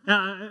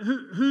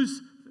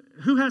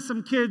 Who has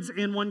some kids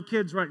and one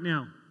kids right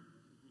now?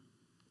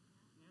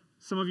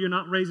 Some of you are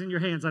not raising your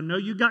hands. I know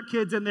you got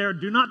kids in there.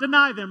 Do not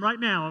deny them right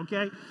now,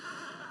 okay?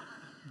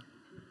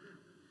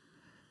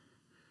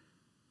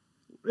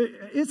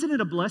 Isn't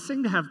it a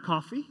blessing to have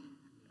coffee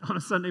on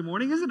a Sunday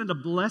morning? Isn't it a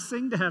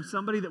blessing to have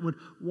somebody that would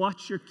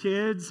watch your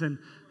kids and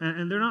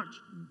they're not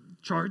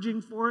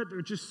charging for it?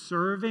 They're just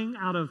serving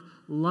out of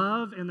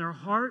love in their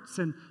hearts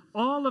and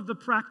all of the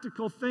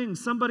practical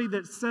things. Somebody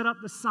that set up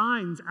the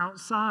signs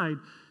outside.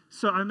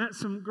 So I met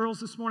some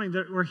girls this morning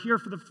that were here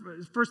for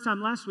the first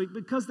time last week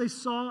because they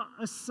saw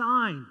a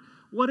sign.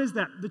 What is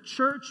that? The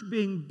church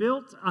being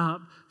built up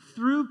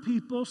through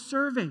people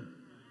serving.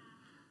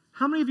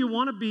 How many of you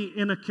want to be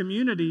in a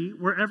community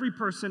where every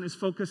person is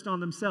focused on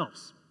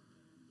themselves?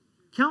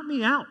 Count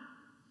me out.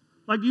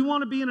 Like, you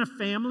want to be in a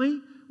family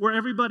where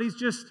everybody's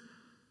just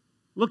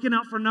looking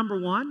out for number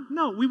one?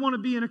 No, we want to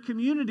be in a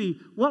community.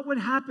 What would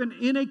happen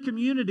in a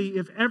community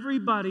if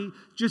everybody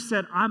just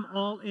said, I'm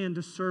all in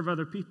to serve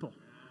other people?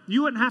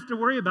 You wouldn't have to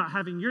worry about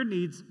having your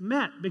needs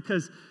met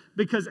because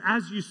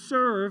as you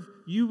serve,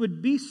 you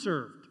would be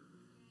served.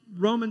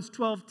 Romans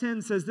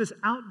 12:10 says this,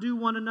 outdo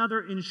one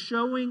another in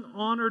showing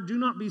honor. Do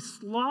not be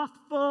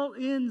slothful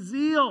in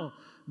zeal.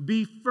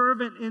 Be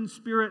fervent in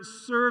spirit,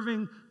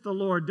 serving the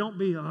Lord. Don't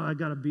be, I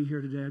got to be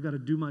here today. I got to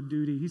do my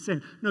duty. He's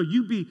saying, no,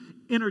 you be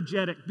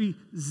energetic. Be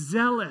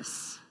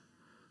zealous.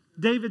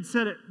 David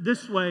said it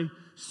this way,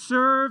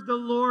 serve the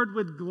Lord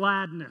with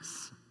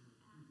gladness.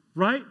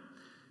 Right?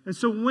 And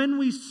so when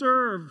we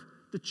serve,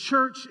 the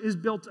church is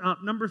built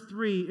up. Number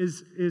 3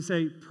 is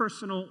a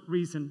personal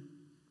reason.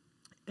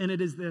 And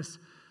it is this.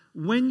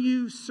 When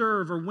you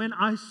serve, or when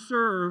I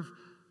serve,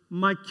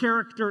 my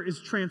character is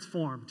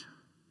transformed.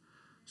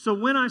 So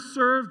when I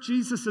serve,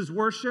 Jesus is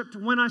worshiped.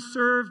 When I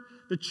serve,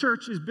 the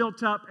church is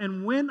built up.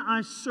 And when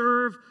I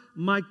serve,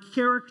 my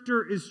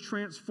character is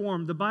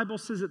transformed. The Bible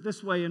says it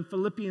this way in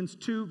Philippians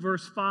 2,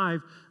 verse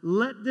 5.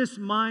 Let this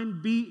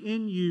mind be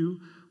in you,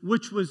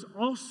 which was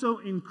also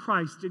in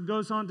Christ. It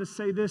goes on to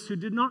say this, who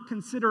did not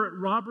consider it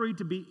robbery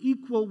to be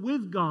equal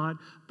with God,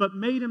 but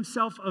made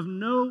himself of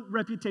no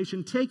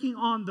reputation, taking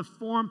on the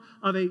form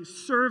of a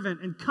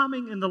servant and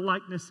coming in the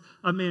likeness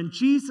of man.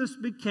 Jesus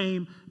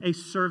became a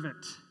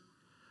servant.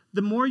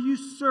 The more you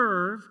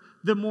serve,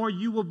 the more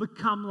you will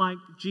become like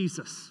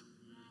Jesus.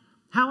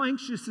 How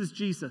anxious is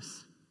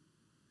Jesus?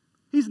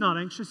 He's not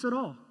anxious at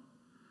all.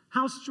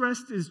 How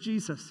stressed is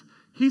Jesus?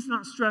 He's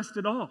not stressed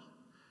at all.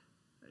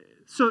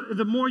 So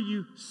the more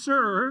you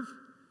serve,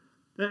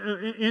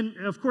 and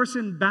of course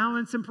in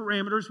balance and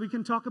parameters, we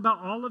can talk about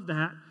all of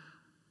that.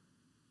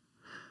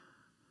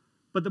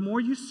 But the more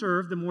you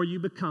serve, the more you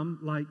become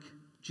like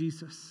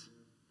Jesus.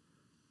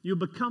 You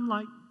become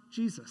like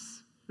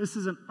Jesus. This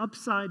is an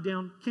upside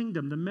down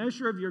kingdom. The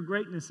measure of your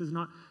greatness is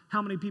not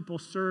how many people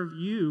serve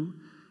you,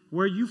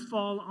 where you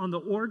fall on the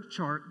org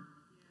chart.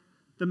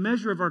 The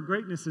measure of our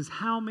greatness is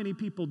how many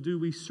people do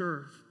we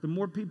serve. The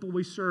more people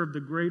we serve,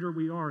 the greater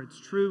we are. It's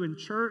true in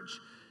church.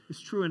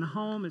 It's true in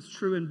home. It's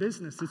true in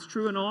business. It's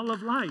true in all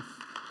of life.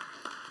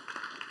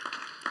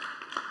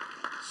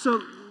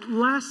 So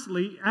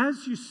lastly,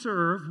 as you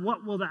serve,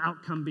 what will the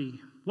outcome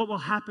be? What will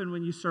happen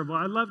when you serve? Well,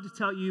 I'd love to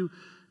tell you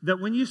that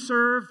when you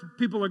serve,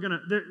 people are going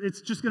to,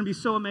 it's just going to be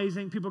so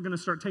amazing. People are going to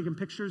start taking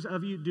pictures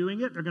of you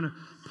doing it. They're going to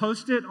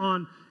post it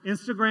on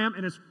Instagram,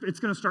 and it's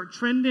going to start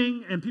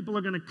trending, and people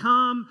are going to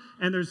come,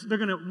 and they're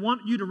going to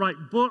want you to write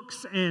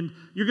books, and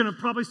you're going to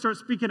probably start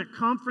speaking at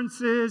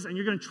conferences, and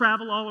you're going to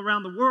travel all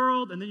around the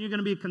world, and then you're going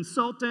to be a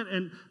consultant.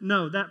 And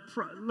no,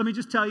 let me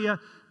just tell you,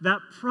 that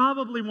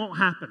probably won't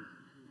happen.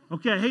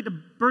 Okay, I hate to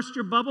burst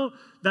your bubble.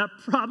 That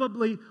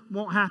probably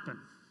won't happen.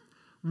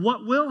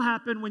 What will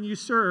happen when you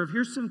serve?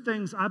 Here's some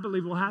things I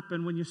believe will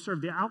happen when you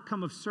serve. The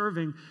outcome of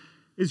serving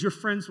is your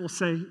friends will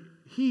say,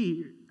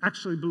 he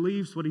actually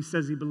believes what he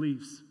says he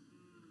believes.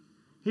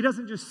 He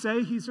doesn't just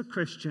say he's a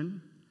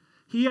Christian.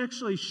 He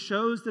actually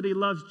shows that he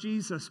loves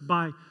Jesus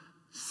by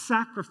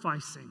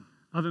sacrificing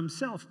of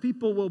himself.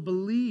 People will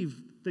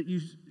believe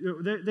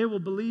that they will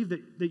believe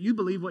that you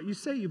believe what you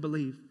say you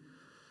believe.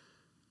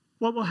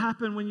 What will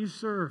happen when you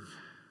serve?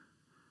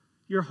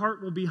 Your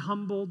heart will be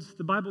humbled.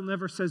 The Bible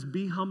never says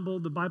be humble.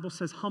 The Bible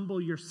says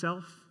humble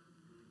yourself.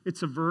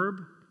 It's a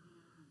verb.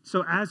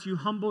 So as you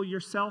humble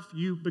yourself,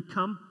 you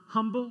become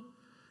humble.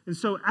 And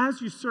so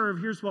as you serve,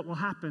 here's what will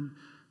happen.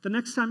 The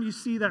next time you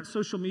see that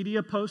social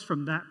media post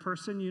from that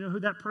person, you know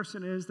who that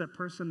person is? That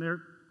person,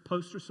 their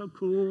posts are so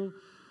cool.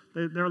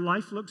 Their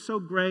life looks so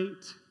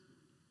great,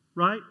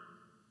 right?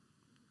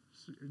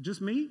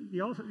 Just me?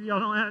 Y'all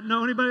don't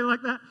know anybody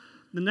like that?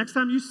 The next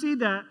time you see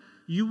that,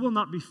 you will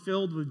not be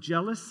filled with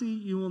jealousy.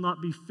 You will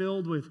not be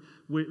filled with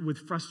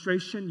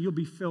frustration. You'll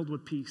be filled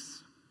with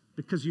peace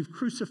because you've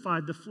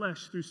crucified the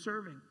flesh through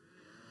serving.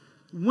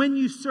 When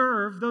you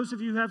serve, those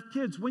of you who have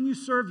kids, when you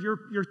serve,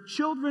 your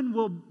children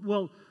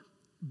will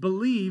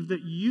believe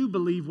that you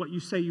believe what you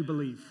say you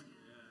believe.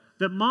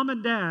 That mom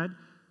and dad,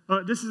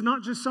 this is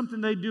not just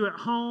something they do at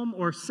home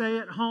or say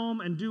at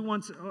home and do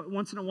once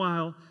in a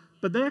while,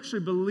 but they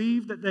actually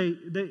believe that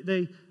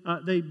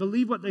they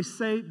believe what they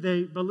say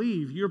they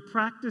believe. You're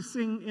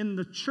practicing in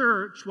the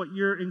church what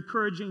you're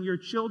encouraging your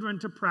children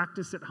to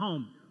practice at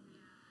home.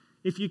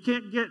 If you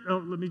can't get,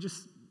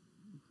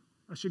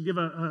 I should give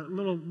a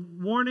little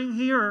warning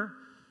here.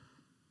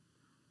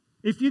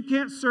 If you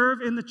can't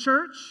serve in the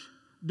church,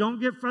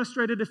 don't get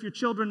frustrated if your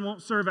children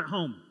won't serve at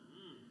home.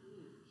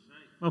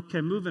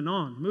 Okay, moving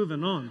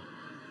on.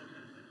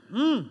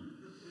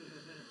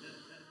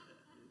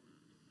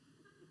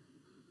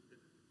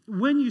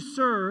 When you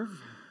serve,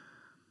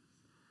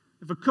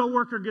 if a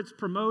coworker gets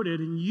promoted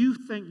and you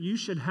think you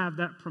should have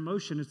that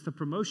promotion, it's the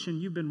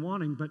promotion you've been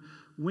wanting, but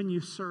when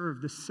you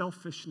serve, the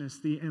selfishness,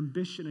 the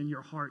ambition in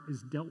your heart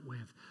is dealt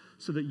with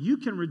so that you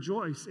can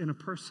rejoice in a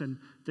person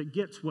that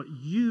gets what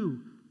you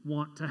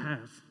want to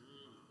have.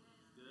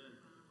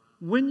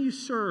 When you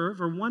serve,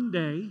 or one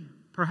day,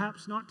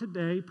 perhaps not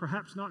today,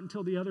 perhaps not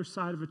until the other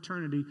side of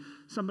eternity,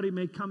 somebody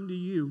may come to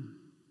you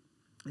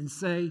and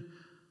say,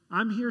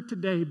 I'm here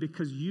today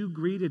because you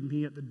greeted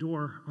me at the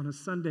door on a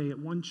Sunday at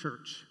one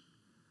church.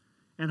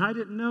 And I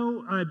didn't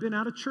know, I'd been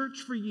out of church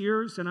for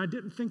years, and I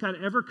didn't think I'd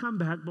ever come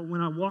back, but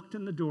when I walked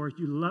in the door,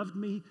 you loved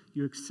me,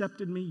 you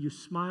accepted me, you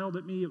smiled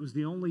at me. It was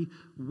the only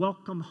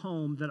welcome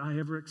home that I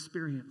ever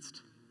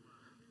experienced.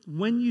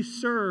 When you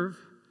serve,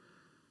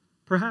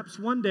 perhaps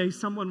one day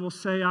someone will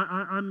say,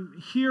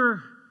 I'm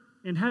here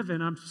in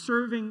heaven, I'm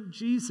serving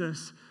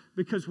Jesus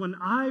because when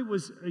I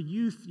was a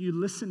youth, you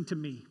listened to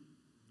me.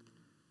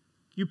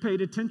 You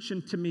paid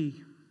attention to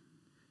me.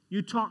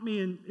 You taught me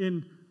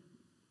in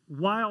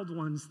wild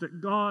ones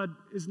that God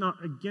is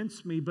not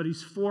against me, but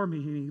He's for me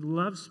and He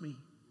loves me.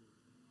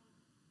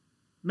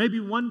 Maybe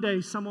one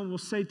day someone will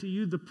say to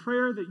you, the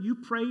prayer that you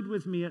prayed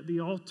with me at the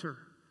altar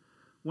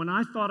when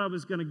I thought I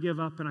was going to give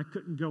up and I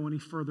couldn't go any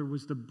further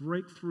was the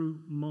breakthrough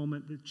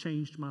moment that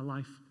changed my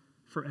life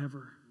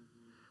forever.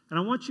 And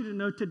I want you to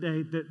know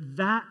today that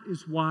that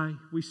is why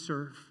we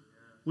serve.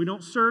 We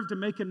don't serve to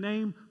make a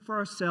name for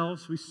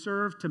ourselves. We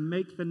serve to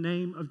make the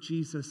name of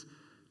Jesus,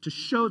 to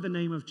show the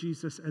name of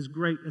Jesus as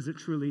great as it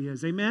truly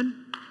is.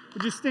 Amen?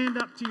 Would you stand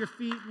up to your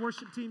feet?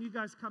 Worship team, you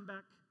guys come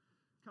back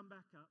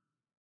up.